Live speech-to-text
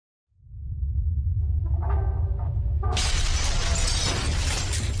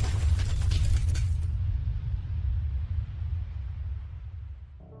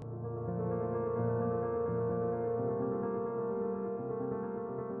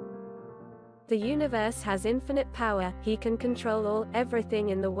The universe has infinite power, he can control all, everything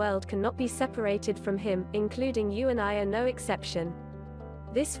in the world cannot be separated from him, including you and I are no exception.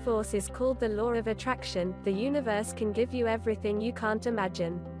 This force is called the law of attraction. The universe can give you everything you can't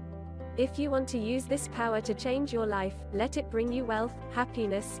imagine. If you want to use this power to change your life, let it bring you wealth,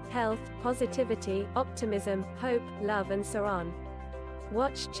 happiness, health, positivity, optimism, hope, love and so on.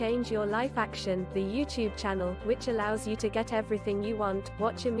 Watch Change Your Life Action, the YouTube channel, which allows you to get everything you want.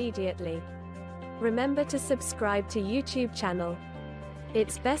 Watch immediately. Remember to subscribe to YouTube channel.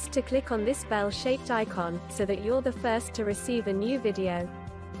 It's best to click on this bell-shaped icon, so that you're the first to receive a new video.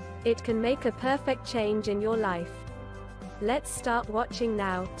 It can make a perfect change in your life. Let's start watching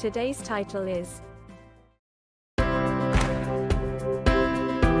now. Today's title is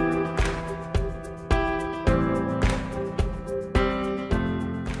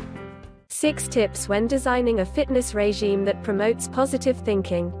 6 Tips when designing a fitness regime that promotes positive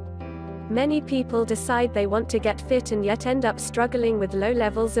thinking. Many people decide they want to get fit and yet end up struggling with low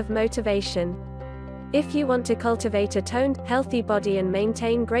levels of motivation. If you want to cultivate a toned, healthy body and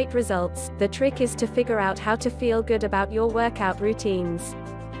maintain great results, the trick is to figure out how to feel good about your workout routines.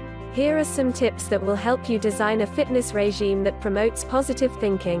 Here are some tips that will help you design a fitness regime that promotes positive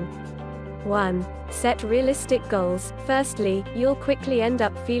thinking. 1. Set realistic goals. Firstly, you'll quickly end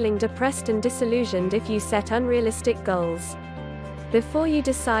up feeling depressed and disillusioned if you set unrealistic goals. Before you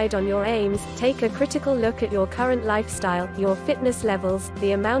decide on your aims, take a critical look at your current lifestyle, your fitness levels,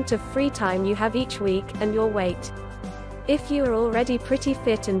 the amount of free time you have each week, and your weight. If you are already pretty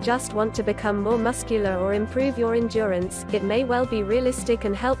fit and just want to become more muscular or improve your endurance, it may well be realistic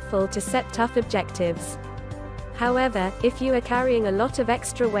and helpful to set tough objectives. However, if you are carrying a lot of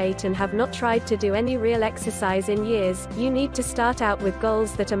extra weight and have not tried to do any real exercise in years, you need to start out with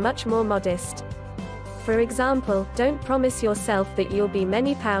goals that are much more modest. For example, don't promise yourself that you'll be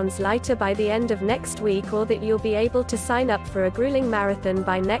many pounds lighter by the end of next week or that you'll be able to sign up for a grueling marathon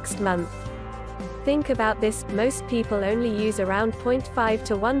by next month. Think about this, most people only use around 0.5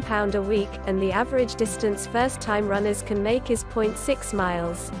 to 1 pound a week, and the average distance first-time runners can make is 0.6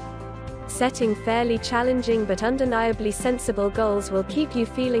 miles. Setting fairly challenging but undeniably sensible goals will keep you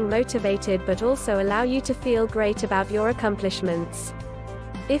feeling motivated but also allow you to feel great about your accomplishments.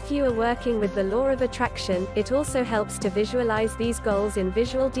 If you are working with the law of attraction, it also helps to visualize these goals in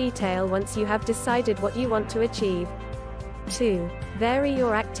visual detail once you have decided what you want to achieve. 2. Vary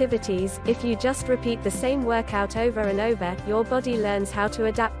your activities. If you just repeat the same workout over and over, your body learns how to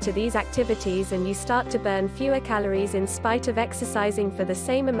adapt to these activities and you start to burn fewer calories in spite of exercising for the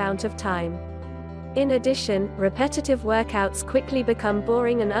same amount of time. In addition, repetitive workouts quickly become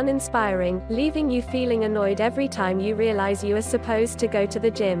boring and uninspiring, leaving you feeling annoyed every time you realize you are supposed to go to the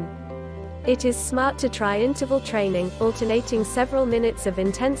gym. It is smart to try interval training, alternating several minutes of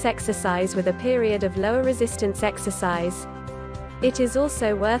intense exercise with a period of lower resistance exercise. It is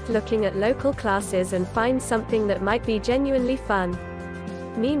also worth looking at local classes and find something that might be genuinely fun.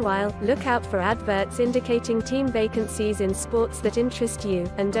 Meanwhile, look out for adverts indicating team vacancies in sports that interest you,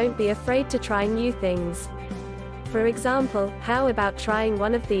 and don't be afraid to try new things. For example, how about trying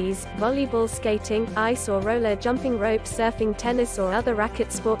one of these: volleyball, skating, ice or roller jumping, rope surfing, tennis or other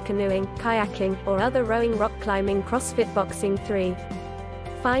racket sport, canoeing, kayaking, or other rowing, rock climbing, CrossFit, boxing. 3.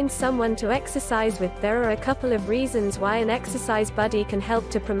 Find someone to exercise with. There are a couple of reasons why an exercise buddy can help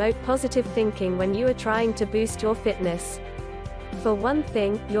to promote positive thinking when you are trying to boost your fitness. For one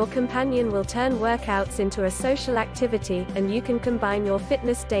thing, your companion will turn workouts into a social activity, and you can combine your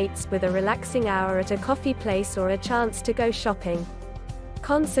fitness dates with a relaxing hour at a coffee place or a chance to go shopping.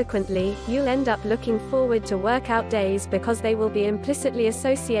 Consequently, you'll end up looking forward to workout days because they will be implicitly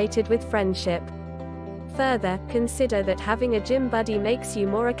associated with friendship. Further, consider that having a gym buddy makes you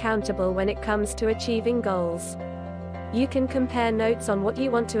more accountable when it comes to achieving goals. You can compare notes on what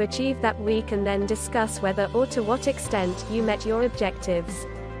you want to achieve that week and then discuss whether or to what extent you met your objectives.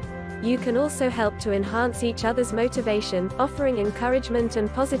 You can also help to enhance each other's motivation, offering encouragement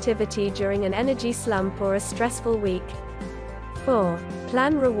and positivity during an energy slump or a stressful week. 4.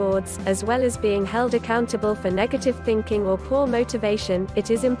 Plan rewards. As well as being held accountable for negative thinking or poor motivation,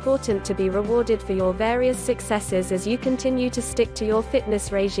 it is important to be rewarded for your various successes as you continue to stick to your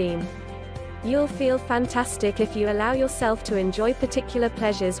fitness regime. You'll feel fantastic if you allow yourself to enjoy particular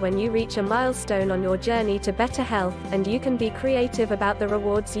pleasures when you reach a milestone on your journey to better health, and you can be creative about the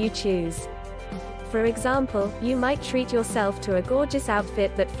rewards you choose. For example, you might treat yourself to a gorgeous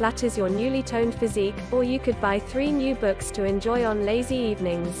outfit that flatters your newly toned physique, or you could buy 3 new books to enjoy on lazy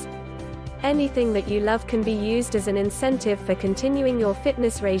evenings. Anything that you love can be used as an incentive for continuing your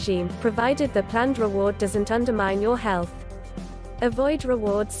fitness regime, provided the planned reward doesn't undermine your health. Avoid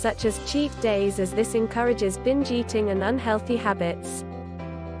rewards such as cheat days, as this encourages binge eating and unhealthy habits.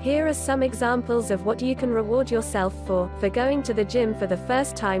 Here are some examples of what you can reward yourself for going to the gym for the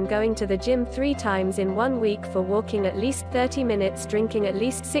first time, going to the gym 3 times in 1 week, for walking at least 30 minutes, drinking at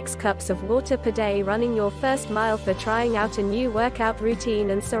least 6 cups of water per day, running your first mile, for trying out a new workout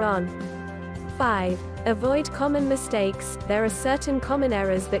routine, and so on. 5. Avoid common mistakes. There are certain common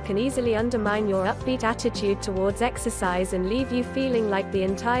errors that can easily undermine your upbeat attitude towards exercise and leave you feeling like the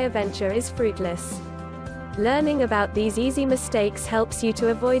entire venture is fruitless. Learning about these easy mistakes helps you to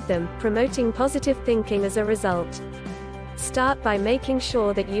avoid them, promoting positive thinking as a result. Start by making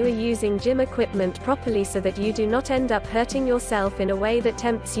sure that you are using gym equipment properly so that you do not end up hurting yourself in a way that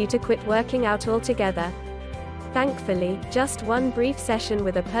tempts you to quit working out altogether. Thankfully, just one brief session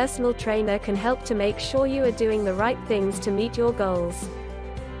with a personal trainer can help to make sure you are doing the right things to meet your goals.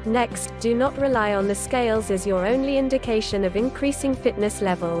 Next, do not rely on the scales as your only indication of increasing fitness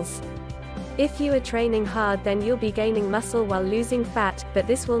levels. If you are training hard, then you'll be gaining muscle while losing fat, but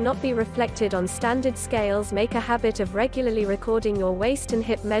this will not be reflected on standard scales. Make a habit of regularly recording your waist and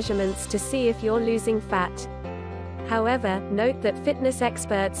hip measurements to see if you're losing fat. However, note that fitness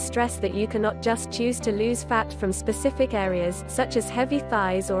experts stress that you cannot just choose to lose fat from specific areas, such as heavy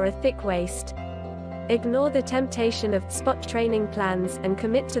thighs or a thick waist. Ignore the temptation of spot training plans, and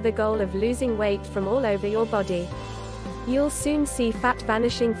commit to the goal of losing weight from all over your body. You'll soon see fat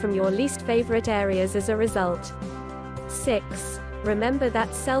vanishing from your least favorite areas as a result. 6. Remember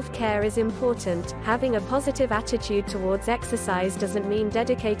that self-care is important. Having a positive attitude towards exercise doesn't mean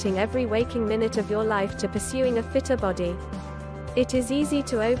dedicating every waking minute of your life to pursuing a fitter body. It is easy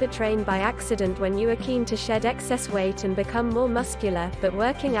to overtrain by accident when you are keen to shed excess weight and become more muscular, but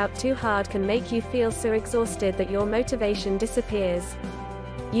working out too hard can make you feel so exhausted that your motivation disappears.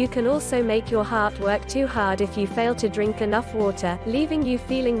 You can also make your heart work too hard if you fail to drink enough water, leaving you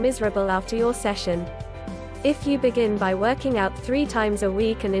feeling miserable after your session. If you begin by working out 3 times a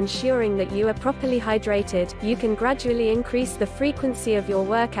week and ensuring that you are properly hydrated, you can gradually increase the frequency of your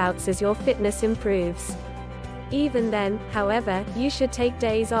workouts as your fitness improves. Even then, however, you should take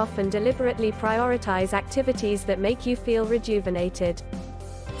days off and deliberately prioritize activities that make you feel rejuvenated.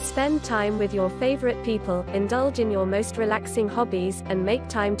 Spend time with your favorite people, indulge in your most relaxing hobbies, and make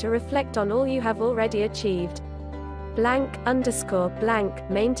time to reflect on all you have already achieved.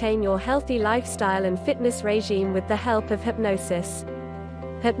 Maintain your healthy lifestyle and fitness regime with the help of hypnosis.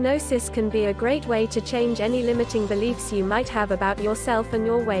 Hypnosis can be a great way to change any limiting beliefs you might have about yourself and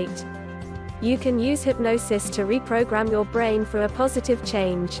your weight. You can use hypnosis to reprogram your brain for a positive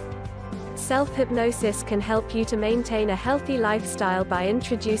change. Self-hypnosis can help you to maintain a healthy lifestyle by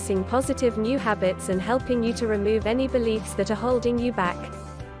introducing positive new habits and helping you to remove any beliefs that are holding you back.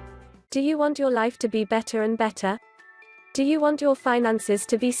 Do you want your life to be better and better? Do you want your finances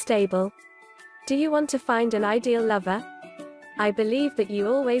to be stable? Do you want to find an ideal lover? I believe that you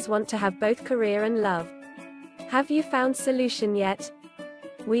always want to have both career and love. Have you found solution yet?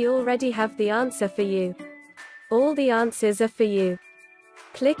 We already have the answer for you. All the answers are for you.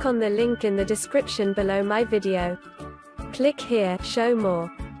 Click on the link in the description below my video. Click here, show more.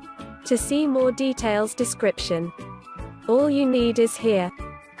 To see more details description. All you need is here.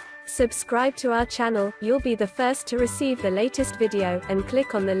 Subscribe to our channel, you'll be the first to receive the latest video, and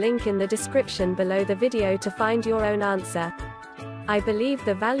click on the link in the description below the video to find your own answer. I believe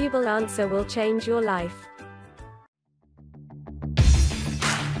the valuable answer will change your life.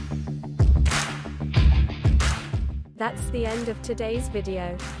 That's the end of today's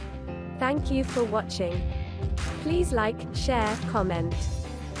video. Thank you for watching. Please like, share, comment.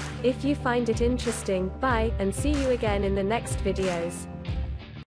 If you find it interesting, bye, and see you again in the next videos.